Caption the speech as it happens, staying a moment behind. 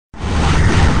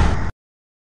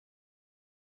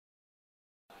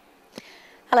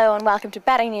Hello and welcome to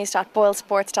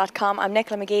bettingnews.boylesports.com. I'm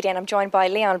Nicola McGeady and I'm joined by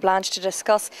Leon Blanche to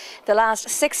discuss the last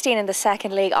 16 in the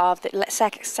second leg of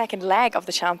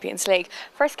the Champions League.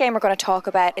 First game we're going to talk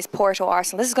about is Porto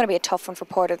Arsenal. This is going to be a tough one for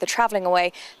Porto. They're travelling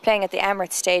away, playing at the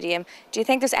Emirates Stadium. Do you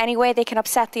think there's any way they can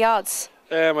upset the odds?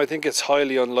 I think it's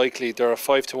highly unlikely. They're a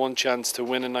 5-1 chance to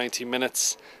win in 90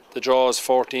 minutes. The draw is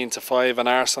 14-5 and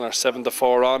Arsenal are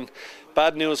 7-4 on.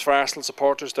 Bad news for Arsenal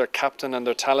supporters. Their captain and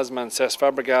their talisman Cesc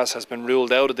Fabregas has been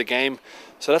ruled out of the game,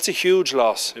 so that's a huge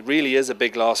loss. It really is a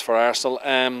big loss for Arsenal.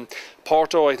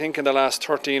 Porto, I think in the last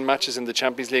 13 matches in the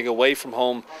Champions League away from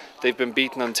home, they've been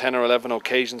beaten on 10 or 11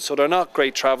 occasions, so they're not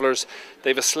great travellers.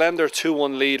 They've a slender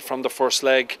 2-1 lead from the first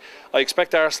leg. I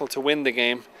expect Arsenal to win the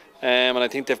game, and I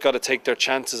think they've got to take their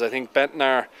chances. I think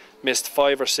Bentner missed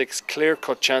 5 or 6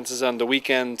 clear-cut chances on the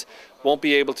weekend. Won't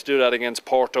be able to do that against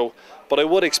Porto, but I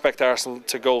would expect Arsenal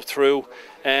to go through.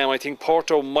 I think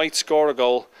Porto might score a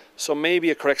goal, so maybe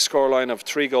a correct scoreline of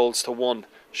 3-1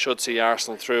 should see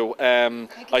Arsenal through.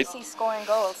 I see scoring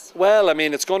goals. Well, I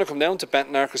mean, it's going to come down to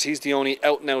Bentner because he's the only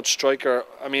out-and-out striker.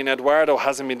 I mean, Eduardo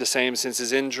hasn't been the same since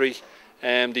his injury.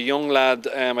 The young lad,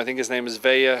 I think his name is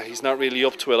Vea, he's not really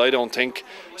up to it, I don't think.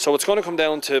 So it's going to come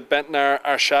down to Bentner,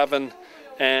 Arshavin.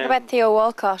 What about Theo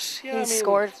Walcott? He's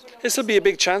scored. This will be a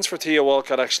big chance for Theo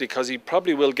Walcott actually, because he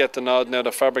probably will get the nod now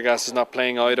that Fabregas is not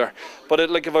playing either. But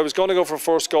if I was going to go for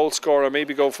first goal scorer,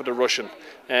 maybe go for the Russian,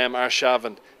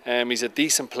 Arshavin. He's a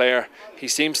decent player. He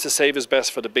seems to save his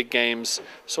best for the big games.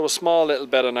 So a small little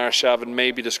bet on Arshavin,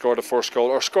 maybe to score the first goal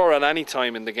or score at any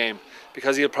time in the game,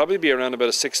 because he'll probably be around about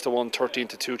a 6-1,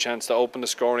 13-2 chance to open the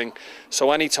scoring.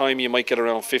 So any time you might get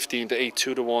around 15-8,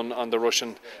 2-1 on the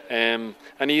Russian. And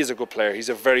he is a good player. He's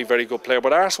a very, very good player.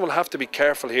 But Arsenal will have to be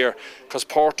careful here because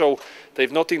Porto,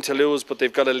 they've nothing to lose, but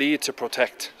they've got a lead to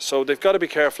protect. So they've got to be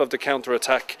careful of the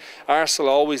counter-attack.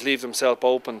 Arsenal always leave themselves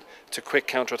open to quick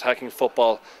counter-attacking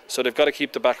football. So they've got to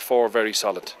keep the back four very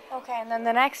solid. Okay, and then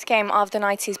the next game of the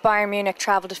night sees Bayern Munich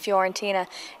travel to Fiorentina.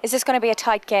 Is this going to be a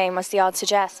tight game, as the odds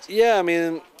suggest? Yeah, I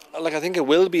mean, I think it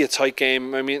will be a tight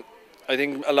game. I mean, I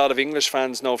think a lot of English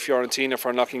fans know Fiorentina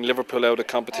for knocking Liverpool out of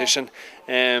competition.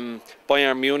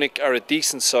 Bayern Munich are a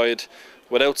decent side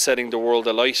without setting the world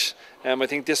alight. I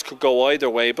think this could go either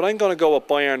way, but I'm going to go with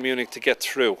Bayern Munich to get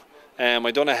through.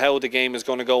 I don't know how the game is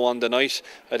going to go on the night.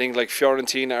 I think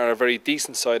Fiorentina are a very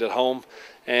decent side at home.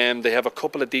 They have a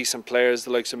couple of decent players.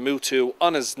 The likes of Mutu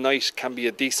on his night can be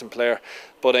a decent player,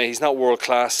 but he's not world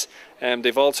class.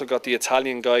 They've also got the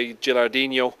Italian guy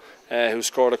Gilardino, who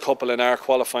scored a couple in our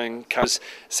qualifying caps.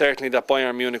 Certainly that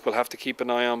Bayern Munich will have to keep an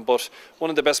eye on, but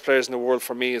one of the best players in the world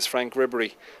for me is Frank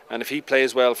Ribery, and if he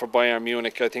plays well for Bayern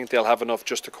Munich, I think they'll have enough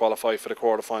just to qualify for the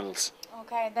quarterfinals.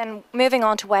 Okay, then moving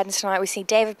on to Wednesday night, we see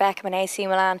David Beckham and AC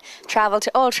Milan travel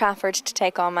to Old Trafford to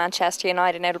take on Manchester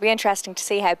United. Now, it'll be interesting to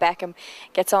see how Beckham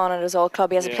gets on at his old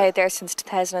club. He hasn't played there since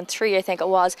 2003, I think it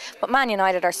was. But Man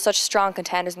United are such strong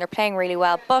contenders and they're playing really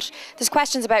well. But there's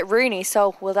questions about Rooney,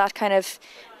 so will that kind of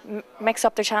mix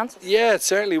up their chances? Yeah, it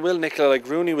certainly will, Nicola.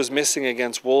 Rooney was missing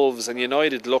against Wolves and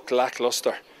United looked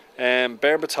lacklustre.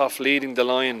 Berbatov leading the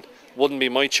line wouldn't be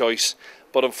my choice.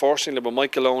 But unfortunately, with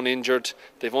Michael Owen injured,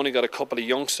 they've only got a couple of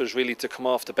youngsters really to come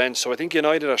off the bench. So I think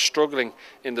United are struggling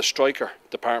in the striker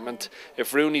department.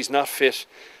 If Rooney's not fit,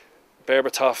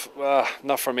 Berbatov,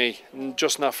 not for me,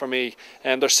 just not for me.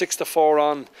 And they're 6-4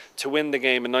 on to win the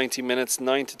game in 90 minutes,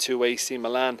 9-2 AC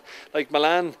Milan.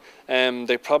 Milan,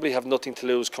 they probably have nothing to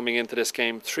lose coming into this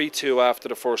game. 3-2 after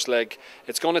the first leg.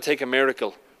 It's going to take a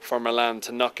miracle for Milan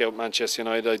to knock out Manchester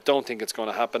United. I don't think it's going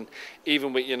to happen.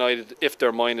 Even with United, if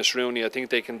they're minus Rooney, I think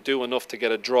they can do enough to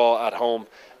get a draw at home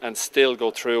and still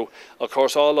go through. Of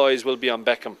course, all eyes will be on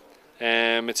Beckham.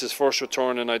 It's his first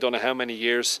return in I don't know how many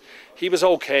years. He was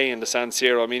okay in the San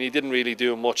Siro. I mean, he didn't really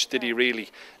do much, did he really?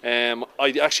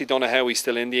 I actually don't know how he's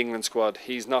still in the England squad.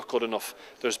 He's not good enough.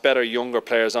 There's better younger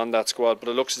players on that squad, but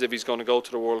it looks as if he's going to go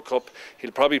to the World Cup. He'll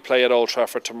probably play at Old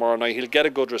Trafford tomorrow night. He'll get a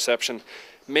good reception.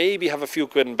 Maybe have a few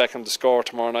quid in Beckham to score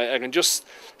tomorrow night. I can just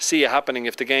see it happening.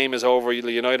 If the game is over,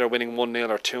 United are winning 1-0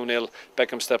 or 2-0,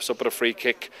 Beckham steps up with a free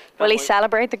kick. Will he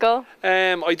celebrate the goal?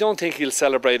 I don't think he'll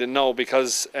celebrate it, no,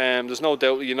 because there's no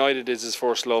doubt United is his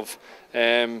first love.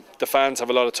 The fans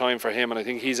have a lot of time for him, and I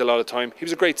think he's a lot of time. He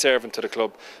was a great servant to the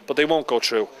club, but they won't go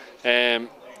through.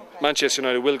 Manchester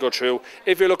United will go through.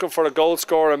 If you're looking for a goal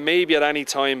scorer, maybe at any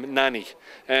time, Nani.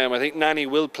 I think Nani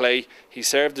will play. He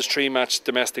served his 3-match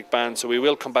domestic ban, so he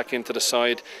will come back into the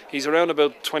side. He's around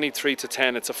about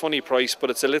 23-10. It's a funny price, but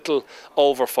it's a little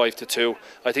over 5-2.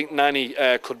 I think Nani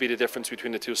could be the difference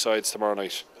between the two sides tomorrow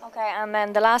night. Okay, and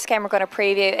then the last game we're going to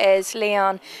preview is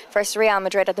Lyon versus Real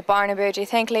Madrid at the Bernabeu. Do you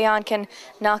think Lyon can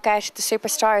knock out the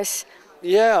superstars?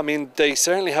 Yeah, I mean, they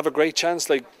certainly have a great chance,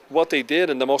 like what they did,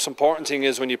 and the most important thing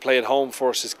is when you play at home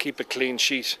first is keep a clean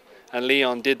sheet. And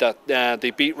Leon did that.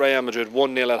 They beat Real Madrid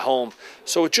 1-0 at home.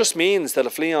 So it just means that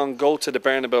if Leon go to the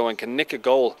Bernabeu and can nick a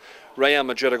goal, Real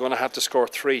Madrid are going to have to score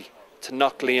 3 to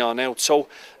knock Leon out. So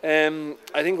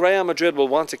I think Real Madrid will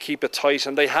want to keep it tight,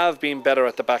 and they have been better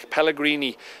at the back.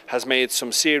 Pellegrini has made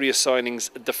some serious signings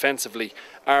defensively.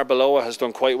 Arbeloa has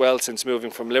done quite well since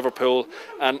moving from Liverpool,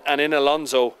 and in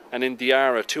Alonso and in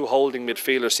Diarra, 2 holding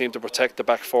midfielders seem to protect the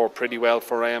back 4 pretty well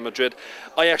for Real Madrid.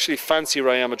 I actually fancy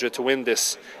Real Madrid to win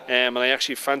this, and I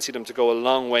actually fancy them to go a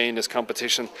long way in this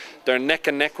competition. They're neck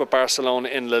and neck with Barcelona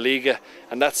in La Liga,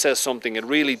 and that says something. It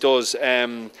really does.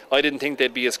 I didn't think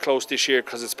they'd be as close this year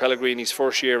because it's Pellegrini's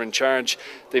first year in charge.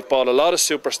 They've bought a lot of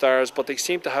superstars, but they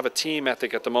seem to have a team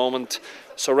ethic at the moment.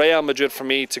 So Real Madrid for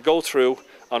me to go through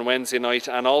on Wednesday night,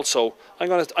 and also I'm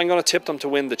going to tip them to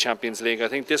win the Champions League. I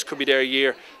think this could be their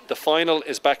year. The final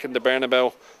is back in the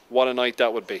Bernabeu. What a night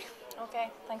that would be. Okay,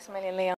 thanks a million, Leon.